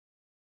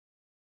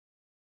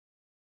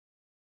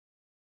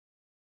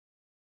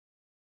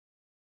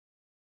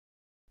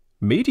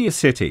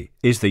MediaCity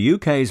is the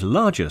UK's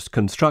largest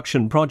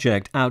construction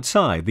project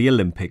outside the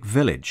Olympic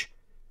Village.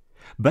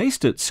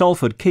 Based at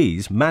Salford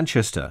Quays,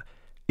 Manchester,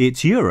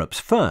 it's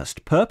Europe's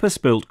first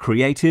purpose-built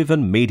creative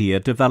and media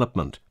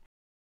development.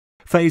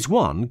 Phase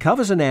 1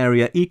 covers an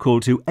area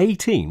equal to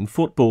 18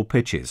 football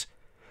pitches,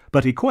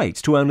 but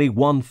equates to only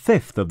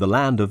 1/5 of the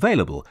land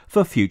available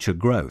for future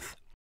growth.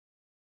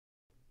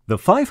 The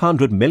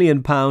 £500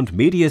 million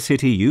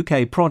MediaCity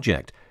UK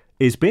project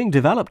is being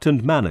developed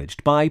and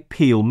managed by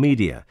Peel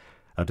Media,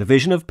 a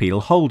division of Peel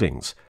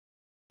Holdings.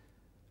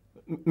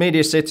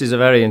 MediaCity is a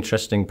very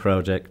interesting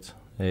project.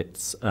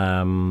 It's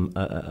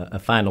a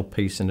final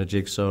piece in the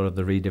jigsaw of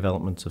the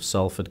redevelopment of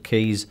Salford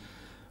Quays,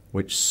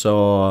 which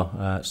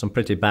saw some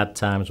pretty bad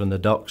times when the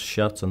docks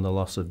shut and the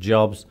loss of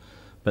jobs.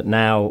 But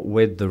now,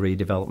 with the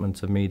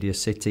redevelopment of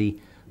MediaCity,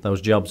 those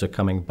jobs are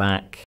coming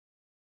back.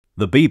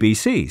 The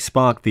BBC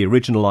sparked the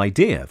original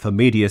idea for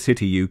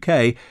MediaCity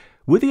UK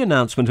with the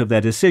announcement of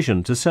their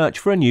decision to search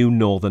for a new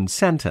northern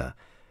centre,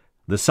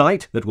 the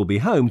site that will be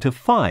home to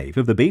 5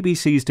 of the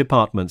BBC's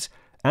departments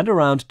and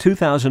around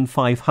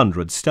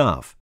 2,500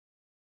 staff.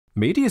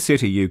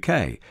 MediaCity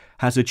UK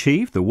has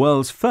achieved the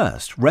world's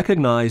first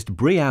recognised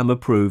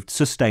BREEAM-approved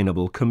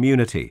sustainable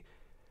community.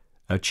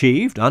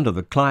 Achieved under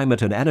the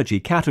climate and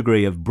energy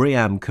category of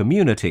BREEAM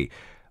Community,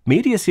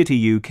 MediaCity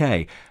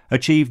UK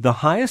achieved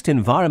the highest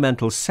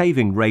environmental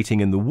saving rating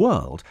in the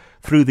world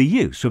through the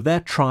use of their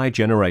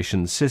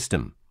Trigeneration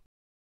system.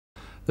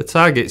 The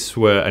targets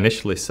were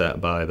initially set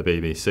by the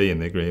BBC in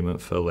the agreement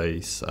for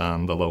lease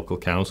and the local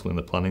council in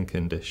the planning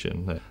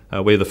condition.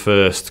 We're the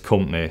first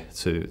company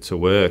to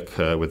work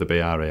with the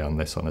BRE on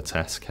this on a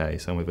test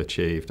case, and we've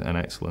achieved an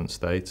excellent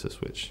status,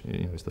 which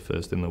is the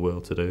first in the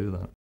world to do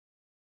that.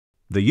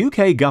 The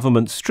UK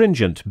government's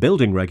stringent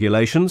building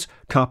regulations,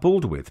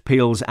 coupled with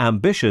Peel's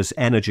ambitious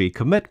energy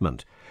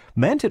commitment,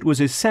 meant it was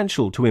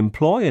essential to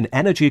employ an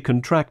energy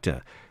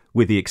contractor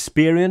with the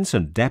experience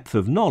and depth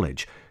of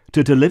knowledge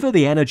to deliver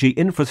the energy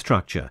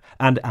infrastructure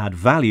and add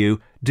value,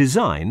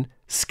 design,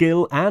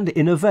 skill and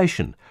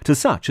innovation to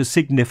such a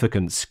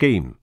significant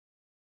scheme.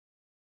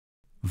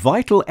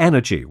 Vital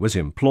Energy was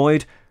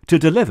employed to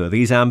deliver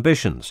these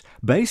ambitions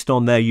based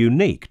on their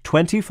unique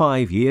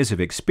 25 years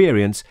of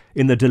experience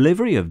in the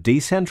delivery of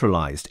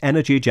decentralised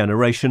energy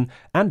generation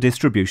and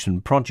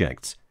distribution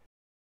projects.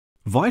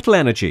 Vital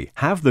Energy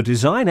have the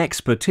design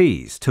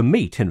expertise to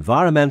meet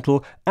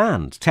environmental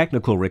and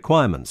technical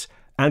requirements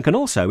and can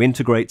also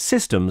integrate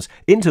systems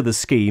into the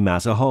scheme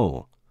as a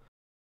whole.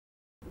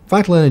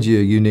 Vital Energy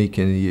are unique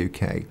in the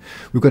UK.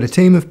 We've got a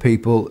team of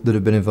people that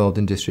have been involved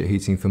in district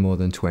heating for more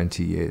than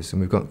 20 years, and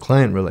we've got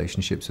client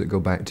relationships that go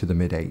back to the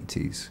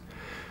mid-80s.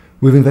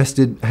 We've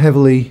invested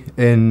heavily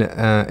in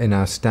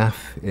our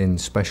staff, in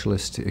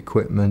specialist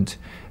equipment,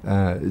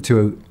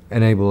 to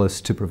enable us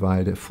to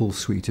provide a full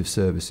suite of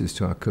services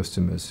to our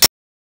customers.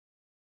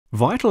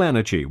 Vital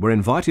Energy were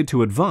invited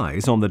to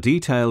advise on the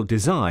detailed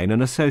design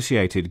and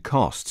associated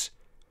costs.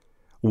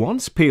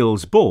 Once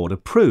Peel's board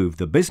approved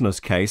the business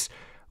case,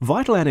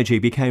 Vital Energy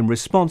became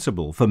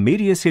responsible for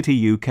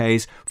MediaCity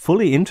UK's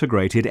fully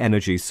integrated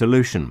energy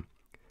solution,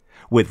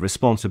 with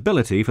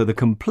responsibility for the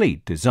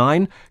complete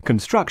design,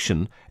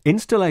 construction,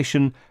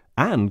 installation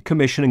and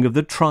commissioning of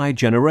the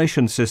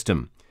Trigeneration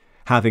system,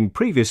 having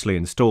previously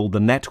installed the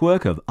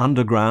network of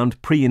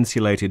underground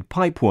pre-insulated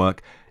pipework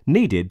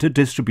needed to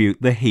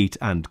distribute the heat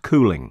and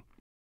cooling.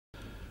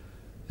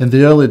 In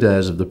the early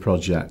days of the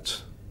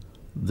project,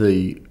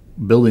 the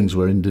buildings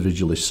were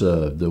individually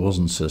served. There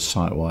wasn't a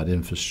site-wide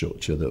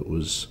infrastructure that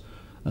was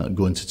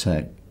going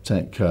to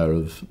take care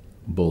of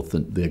both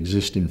the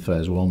existing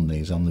Phase 1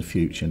 needs and the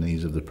future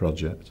needs of the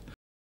project.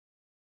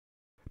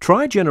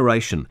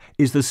 Trigeneration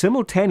is the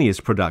simultaneous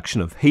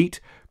production of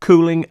heat,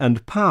 cooling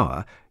and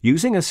power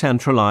using a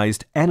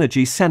centralised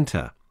energy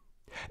centre.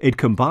 It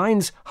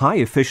combines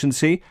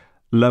high-efficiency,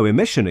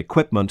 low-emission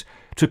equipment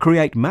to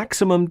create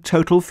maximum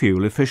total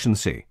fuel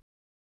efficiency.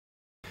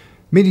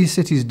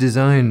 MediaCity's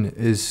design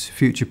is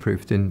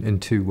future-proofed in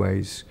 2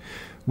 ways.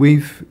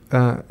 We've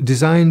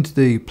designed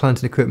the plant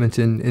and equipment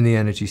in the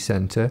energy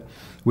centre,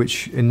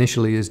 which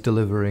initially is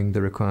delivering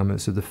the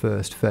requirements of the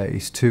first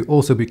phase, to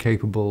also be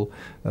capable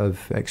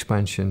of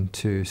expansion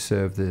to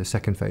serve the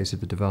second phase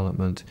of the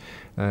development.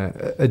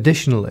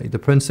 Additionally, the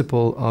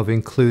principle of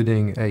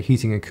including a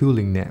heating and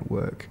cooling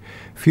network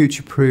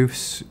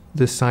future-proofs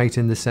the site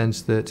in the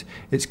sense that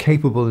it's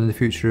capable in the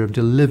future of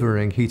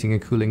delivering heating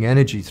and cooling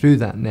energy through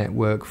that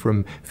network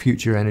from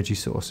future energy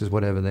sources,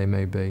 whatever they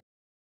may be.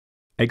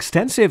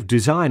 Extensive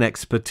design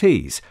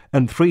expertise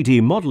and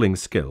 3D modelling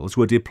skills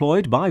were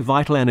deployed by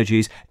Vital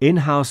Energy's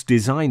in-house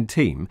design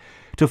team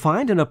to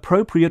find an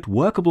appropriate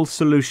workable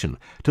solution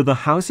to the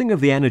housing of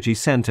the energy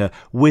centre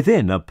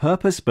within a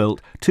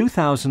purpose-built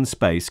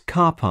 2,000-space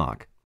car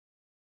park.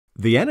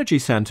 The energy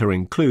centre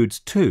includes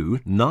 2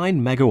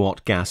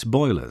 9-megawatt gas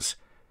boilers,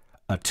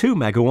 a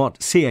 2-megawatt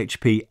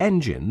CHP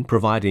engine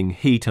providing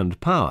heat and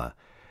power,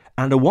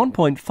 and a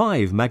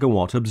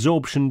 1.5-megawatt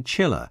absorption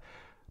chiller,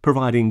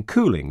 providing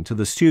cooling to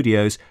the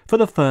studios for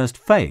the first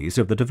phase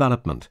of the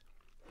development.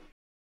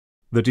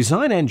 The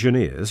design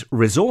engineers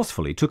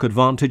resourcefully took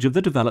advantage of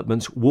the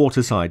development's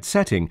waterside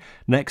setting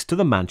next to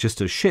the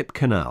Manchester Ship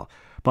Canal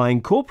by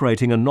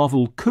incorporating a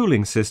novel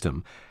cooling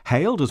system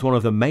hailed as one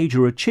of the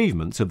major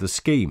achievements of the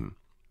scheme.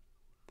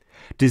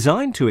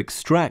 Designed to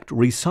extract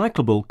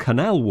recyclable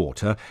canal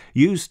water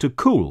used to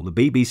cool the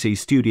BBC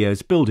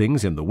Studios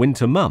buildings in the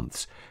winter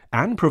months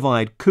and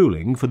provide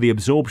cooling for the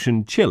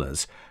absorption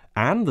chillers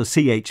and the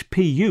CHP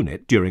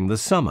unit during the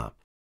summer.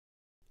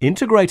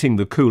 Integrating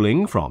the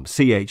cooling from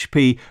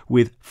CHP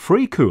with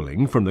free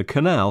cooling from the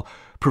canal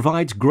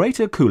provides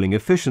greater cooling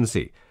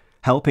efficiency,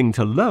 helping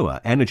to lower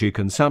energy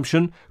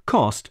consumption,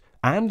 cost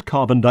and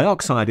carbon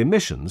dioxide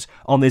emissions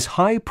on this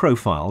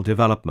high-profile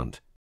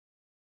development.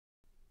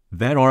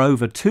 There are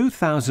over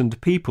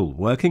 2,000 people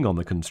working on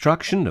the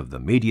construction of the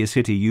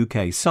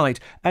MediaCityUK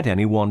site at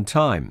any one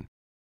time.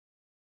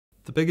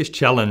 The biggest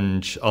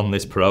challenge on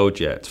this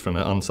project from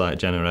an on-site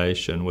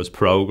generation was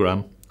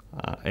programme.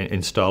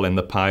 Installing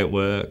the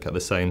pipework at the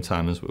same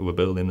time as we were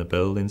building the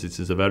buildings. It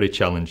is a very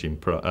challenging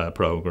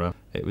programme.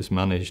 It was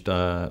managed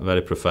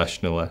very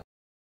professionally.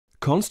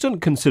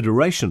 Constant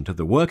consideration to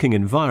the working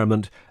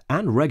environment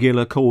and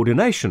regular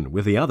coordination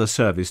with the other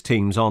service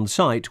teams on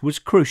site was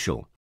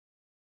crucial.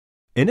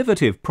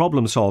 Innovative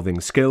problem-solving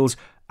skills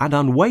and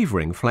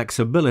unwavering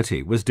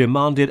flexibility was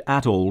demanded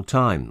at all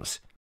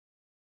times.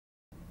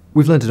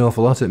 We've learned an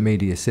awful lot at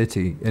Media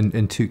City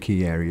in two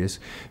key areas.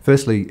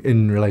 Firstly,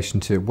 in relation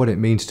to what it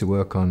means to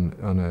work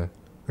on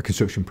a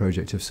construction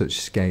project of such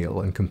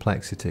scale and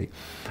complexity,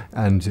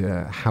 and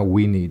how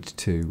we need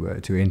to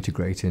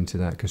integrate into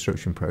that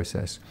construction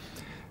process.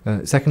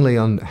 Secondly,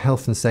 on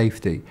health and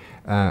safety,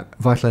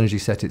 Vital Energy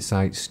set its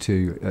sights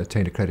to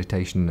attain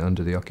accreditation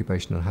under the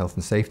Occupational Health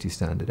and Safety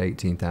Standard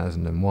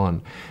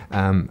 18001,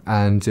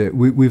 and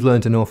we've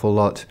learned an awful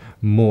lot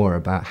more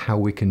about how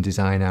we can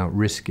design out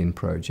risk in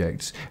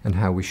projects and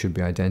how we should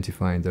be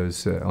identifying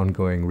those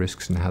ongoing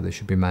risks and how they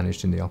should be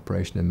managed in the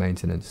operation and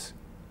maintenance.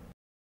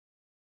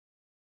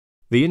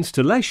 The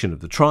installation of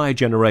the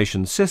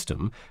Trigeneration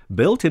system,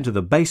 built into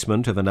the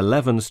basement of an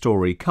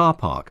 11-storey car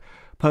park,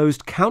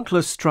 posed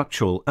countless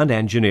structural and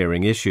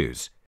engineering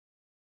issues.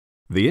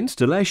 The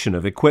installation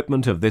of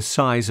equipment of this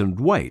size and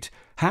weight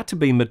had to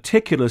be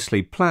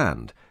meticulously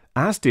planned,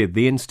 as did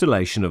the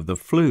installation of the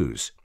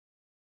flues.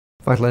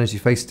 Vital Energy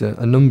faced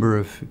a number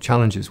of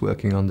challenges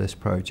working on this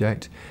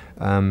project.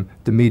 The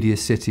Media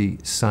City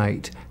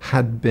site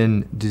had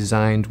been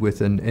designed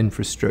with an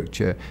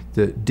infrastructure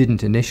that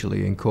didn't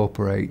initially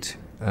incorporate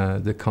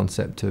the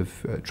concept of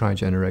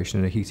trigeneration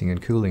and a heating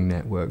and cooling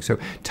network. So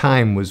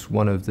time was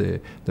one of the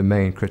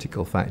main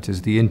critical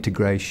factors, the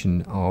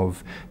integration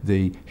of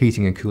the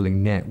heating and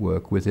cooling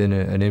network within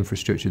an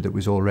infrastructure that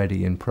was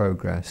already in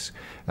progress,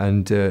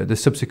 and the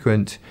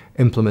subsequent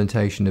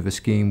implementation of a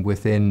scheme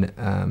within,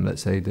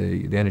 let's say,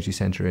 the energy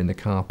centre in the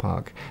car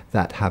park,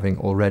 that having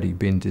already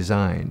been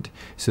designed,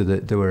 so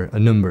that there were a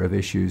number of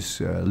issues,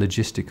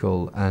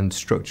 logistical and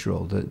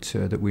structural,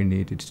 that we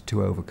needed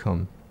to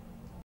overcome.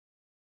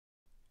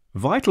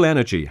 Vital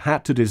Energy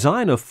had to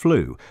design a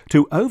flue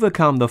to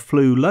overcome the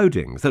flue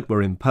loadings that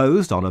were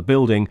imposed on a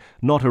building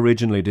not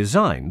originally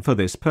designed for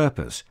this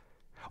purpose,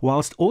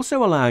 whilst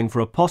also allowing for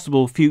a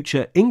possible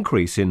future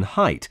increase in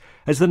height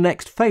as the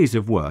next phase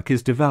of work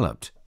is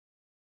developed.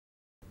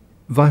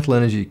 Vital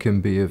Energy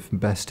can be of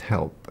best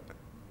help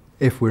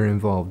if we're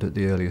involved at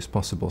the earliest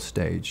possible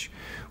stage.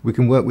 We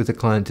can work with the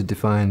client to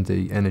define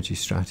the energy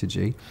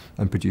strategy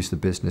and produce the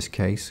business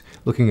case,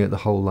 looking at the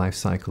whole life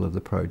cycle of the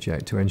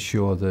project to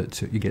ensure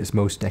that you get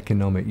most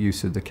economic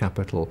use of the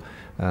capital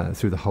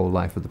through the whole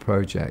life of the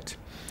project.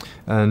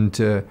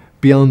 And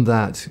beyond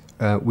that,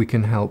 we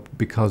can help,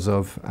 because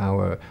of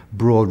our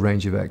broad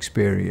range of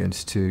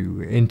experience,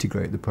 to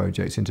integrate the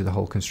projects into the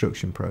whole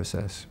construction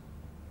process.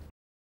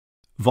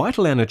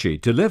 Vital Energy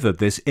delivered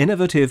this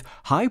innovative,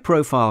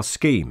 high-profile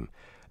scheme,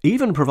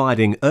 even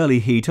providing early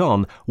heat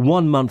on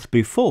 1 month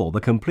before the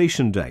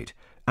completion date,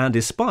 and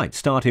despite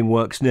starting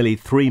works nearly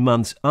 3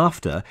 months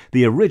after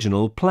the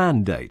original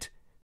planned date.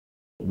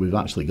 We've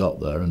actually got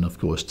there, and of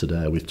course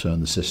today we've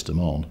turned the system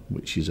on,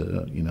 which is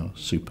a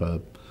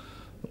superb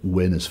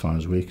win as far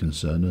as we're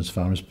concerned, and as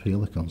far as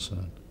Peel are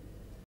concerned.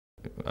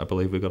 I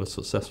believe we've got a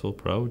successful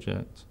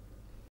project.